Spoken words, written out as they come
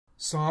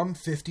Psalm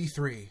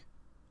 53.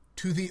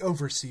 To the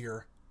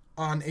Overseer,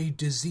 on a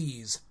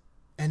Disease,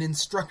 an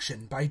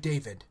instruction by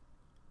David.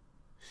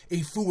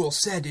 A fool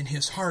said in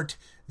his heart,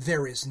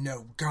 There is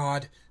no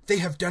God. They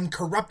have done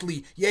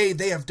corruptly, yea,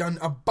 they have done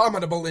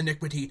abominable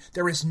iniquity.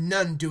 There is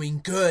none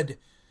doing good.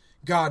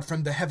 God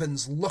from the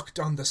heavens looked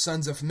on the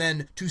sons of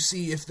men, to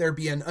see if there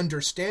be an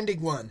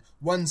understanding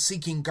one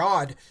seeking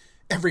God.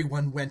 Every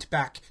one went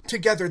back.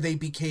 Together they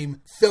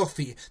became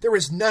filthy. There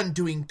is none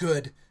doing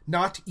good,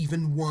 not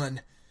even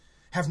one.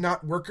 Have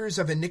not workers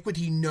of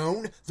iniquity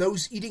known?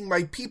 Those eating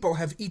my people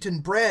have eaten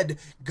bread.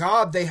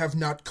 God they have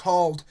not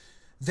called.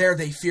 There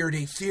they feared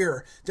a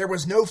fear. There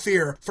was no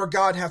fear, for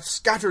God hath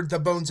scattered the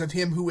bones of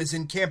him who is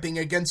encamping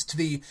against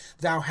thee.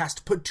 Thou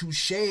hast put to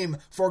shame,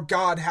 for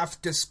God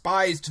hath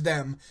despised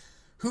them.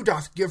 Who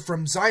doth give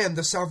from Zion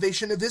the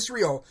salvation of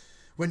Israel?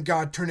 When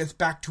God turneth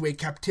back to a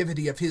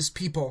captivity of his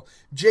people,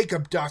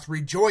 Jacob doth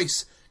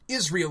rejoice.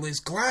 Israel is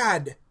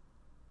glad.